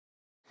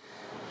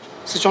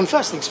So John,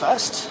 first things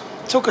first,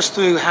 talk us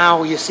through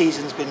how your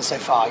season's been so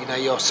far. You know,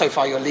 you're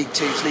League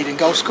Two's leading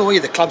goal scorer,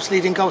 you're the club's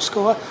leading goal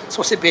scorer. So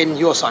what's it been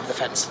your side of the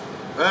fence?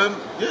 Yeah,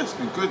 it's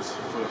been good. I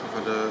feel like I've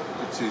had a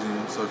good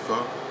season so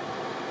far.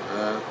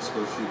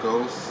 Scored a few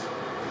goals,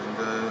 and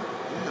yeah,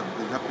 I've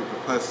been happy.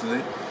 But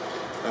personally,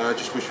 I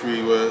just wish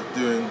we were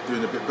doing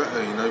a bit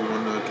better. You know, we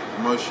want to get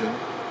promotion.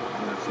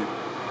 You know,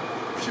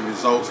 a few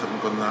results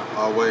haven't gone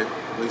our way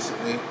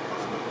recently. I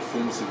think the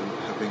performances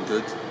have been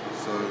good.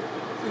 So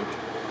I think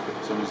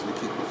as long as we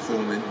keep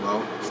performing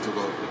well, still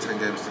got 10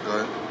 games to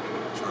go.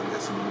 Try and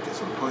get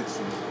some points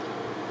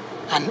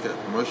and get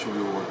the promotion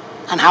we all want.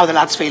 And how are the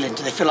lads feeling?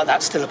 Do they feel like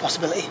that's still a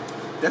possibility?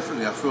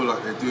 Definitely, I feel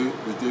like they do.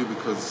 We do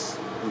because,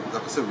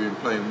 like I said, we've been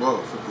playing well.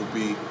 I think we'll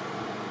be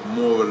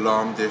more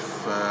alarmed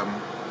if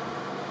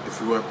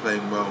we weren't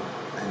playing well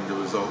and the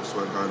results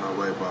weren't going our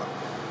way. But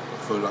I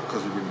feel like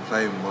because we've been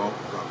playing well,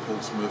 like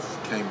Portsmouth,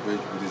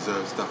 Cambridge, we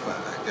deserve stuff out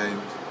of that game.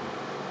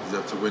 We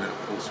deserve to win at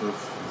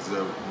Portsmouth. We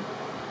deserve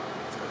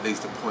at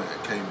least a point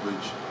at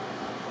Cambridge.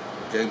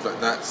 Games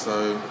like that.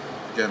 So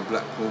again,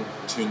 Blackpool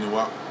 2-0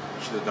 up.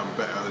 Should have done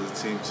better as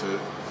a team to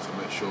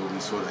make sure we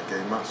saw that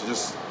game out. So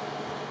just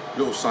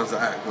little signs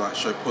that act like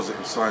show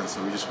positive signs.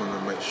 So we just want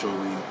to make sure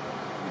we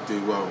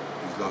do well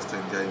these last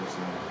 10 games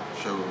and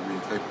show what we're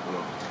really capable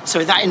of. So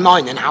with that in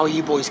mind, then, how are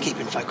you boys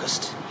keeping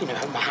focused? You know,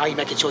 how are you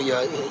making sure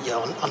you're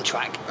on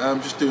track?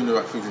 Just doing the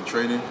right things in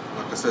training.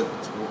 Like I said,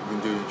 what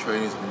we've been doing in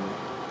training has been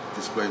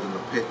displayed on the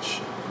pitch.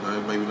 You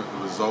know, maybe not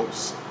the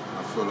results.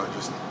 I feel like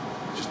just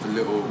the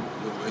little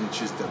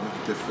inches that make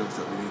a difference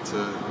that we need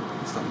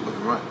to start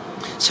putting right.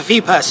 So for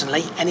you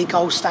personally, any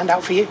goals stand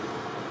out for you?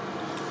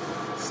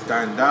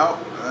 Stand out?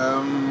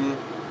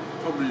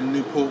 Probably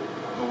Newport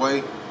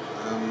away.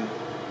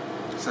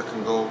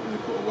 Second goal,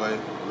 Newport away.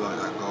 I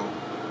like that goal.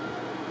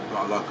 But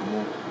I like them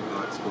all.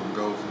 I like scoring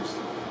goals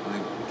and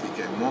then keep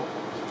getting more.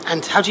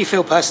 And how do you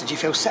feel personally? Do you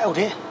feel settled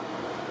here?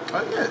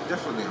 Yeah,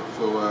 definitely. I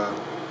feel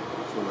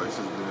like this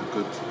has been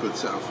a good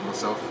setup for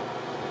myself.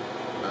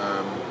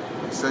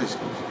 Like I say,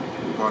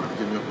 Barnet have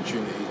given me the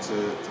opportunity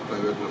to play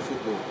regular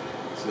football.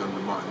 Obviously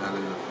under Martin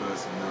Allen at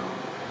first and now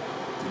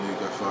the new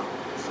gaffer.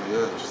 So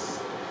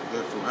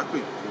yeah, feel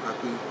happy,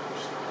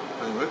 just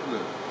playing regular.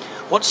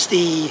 What's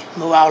the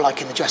morale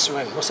like in the dressing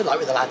room? What's it like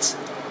with the lads?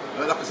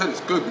 Like I said,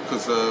 it's good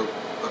because,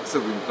 like I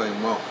said, we've been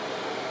playing well.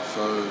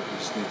 So we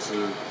just need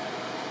to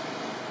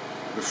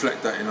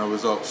reflect that in our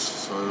results.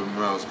 So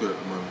morale's good at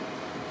the moment.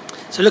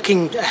 So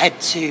looking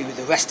ahead to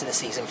the rest of the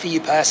season, for you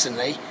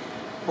personally,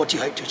 what do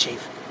you hope to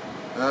achieve?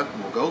 More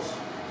goals.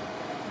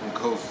 More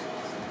goals.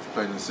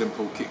 Plain and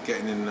simple. Keep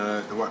getting in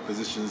the right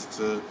positions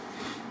to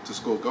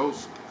score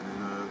goals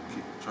and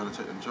keep trying to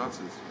take them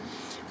chances.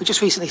 We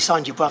just recently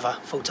signed your brother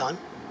full time,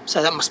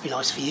 so that must be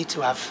nice for you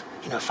to have,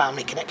 you know, a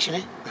family connection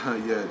here.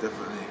 Yeah,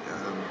 definitely.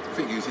 I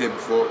think he was here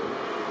before.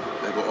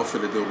 They got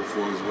offered a deal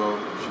before as well,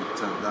 which he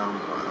turned down.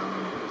 But I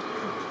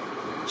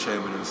think the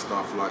chairman and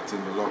staff liked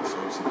him a lot, so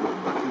obviously brought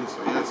him back in.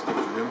 So yeah, it's good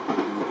for him.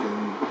 Hopefully he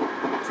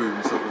can prove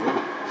himself as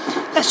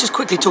well. Let's just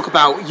quickly talk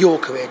about your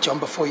career, John,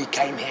 before you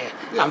came here.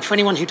 Yeah. For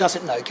anyone who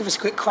doesn't know, give us a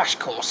quick crash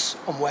course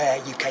on where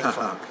you came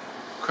from.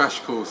 Crash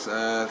course.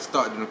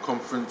 Started in a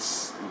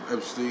conference with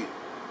Ebbsfleet,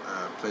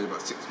 played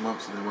about 6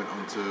 months and then went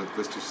on to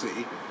Bristol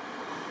City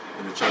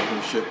in the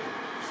Championship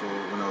for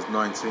when I was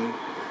 19.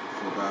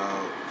 For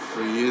about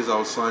 3 years I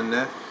was signed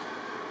there.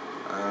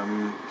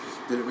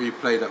 Didn't really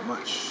play that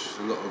much,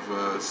 a lot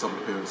of sub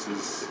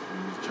appearances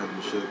in the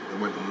Championship.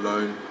 Then went on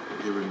loan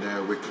here and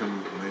there,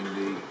 Wickham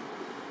mainly,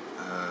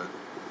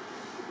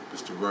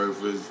 Bristol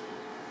Rovers,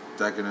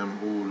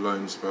 Dagenham, all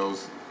loan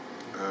spells.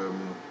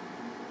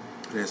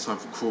 Then signed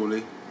for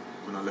Crawley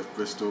when I left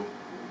Bristol.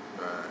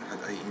 Had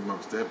 18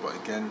 months there, but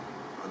again,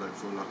 I don't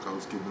feel like I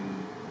was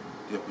given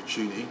the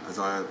opportunity, as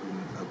I had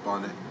been at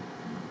Barnet,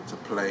 to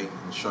play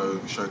and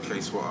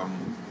showcase what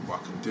I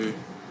can do.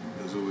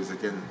 There's always,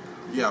 again,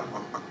 yeah,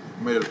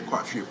 I made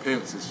quite a few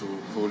appearances for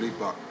Crawley,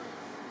 but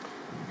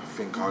I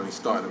think I only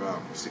started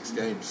about 6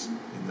 games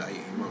in the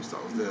 18 months that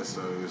I was there,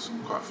 so it was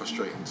quite a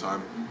frustrating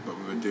time. But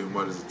we were doing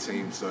well as a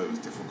team, so it was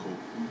difficult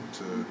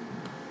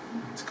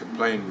to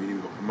complain. Really,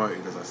 we got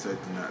promoted, as I said,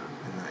 in that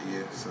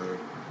year. So,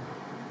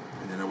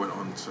 and then I went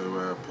on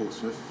to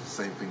Portsmouth.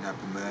 Same thing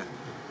happened there.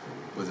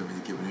 Wasn't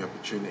really given the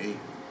opportunity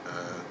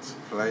to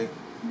play,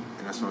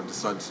 and that's when I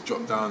decided to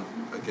drop down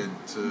again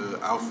to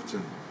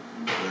Alfreton.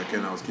 Where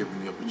again I was given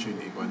the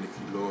opportunity by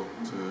Nicky Law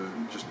to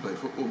just play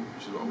football,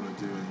 which is what I want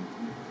to do, and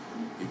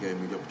he gave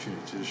me the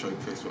opportunity to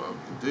showcase what I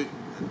could do.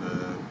 And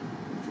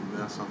from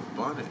there I signed for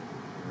Barnet,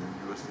 and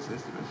the rest is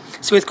history.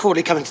 So with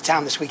Crawley coming to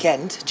town this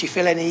weekend, do you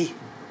feel any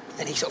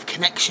sort of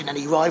connection,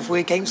 any rivalry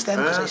against them?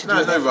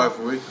 No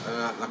rivalry.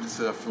 Like I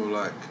said, I feel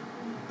like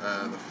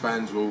the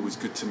fans were always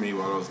good to me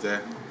while I was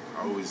there.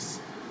 I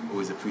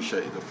always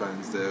appreciated the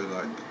fans there,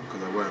 like,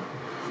 because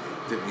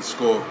didn't really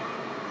score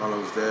while I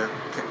was there,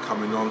 kept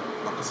coming on.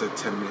 Like I said,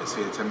 10 minutes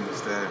here, 10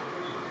 minutes there.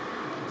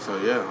 So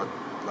yeah,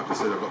 like I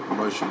said, I got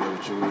promotion there,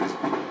 which will always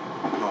be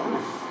part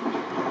of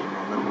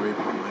my memory,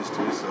 part of my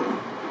history. So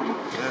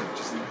yeah,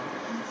 just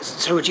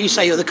So would you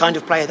say you're the kind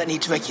of player that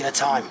needs regular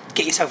time?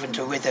 Get yourself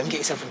into a rhythm, get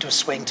yourself into a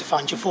swing to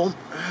find your form?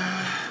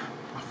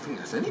 I think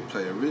that's any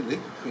player really.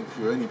 I think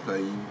for any player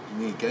you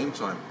need game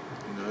time.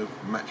 You know,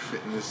 match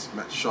fitness,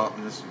 match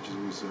sharpness, which is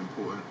also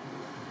important.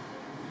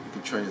 You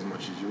can train as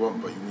much as you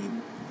want, but you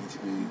need to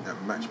be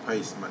at match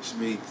pace, match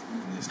speed,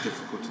 and it's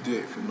difficult to do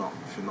it if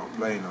you're not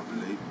playing, I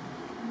believe.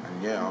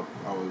 And yeah,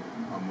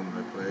 I'm one of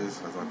those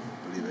players, as I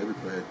believe every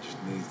player just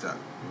needs that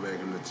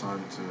regular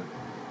time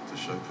to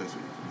showcase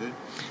what you can do.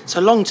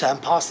 So long term,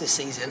 past this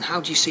season,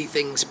 how do you see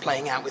things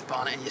playing out with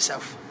Barnet and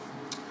yourself?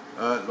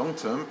 Long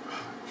term,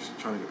 just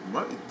trying to get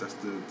promoted. That's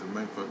the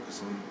main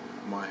focus on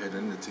my head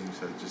and the team,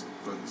 so just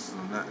focus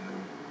on that and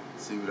then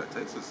see where that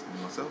takes us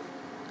and myself.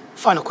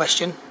 Final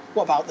question,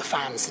 what about the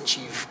fans since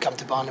you've come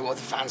to Barnet? What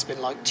have the fans been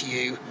like to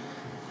you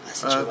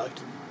since you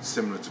arrived?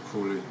 Similar to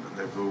Crawley,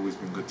 they've always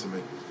been good to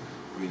me.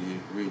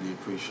 Really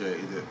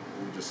appreciated it.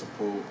 All the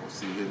support,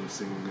 obviously him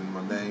singing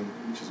my name,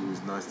 which is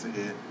always nice to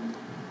hear.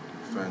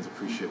 Fans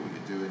appreciate what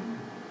you're doing.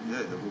 Yeah,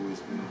 they've always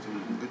been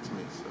good to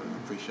me, so I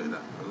appreciate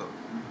that a lot.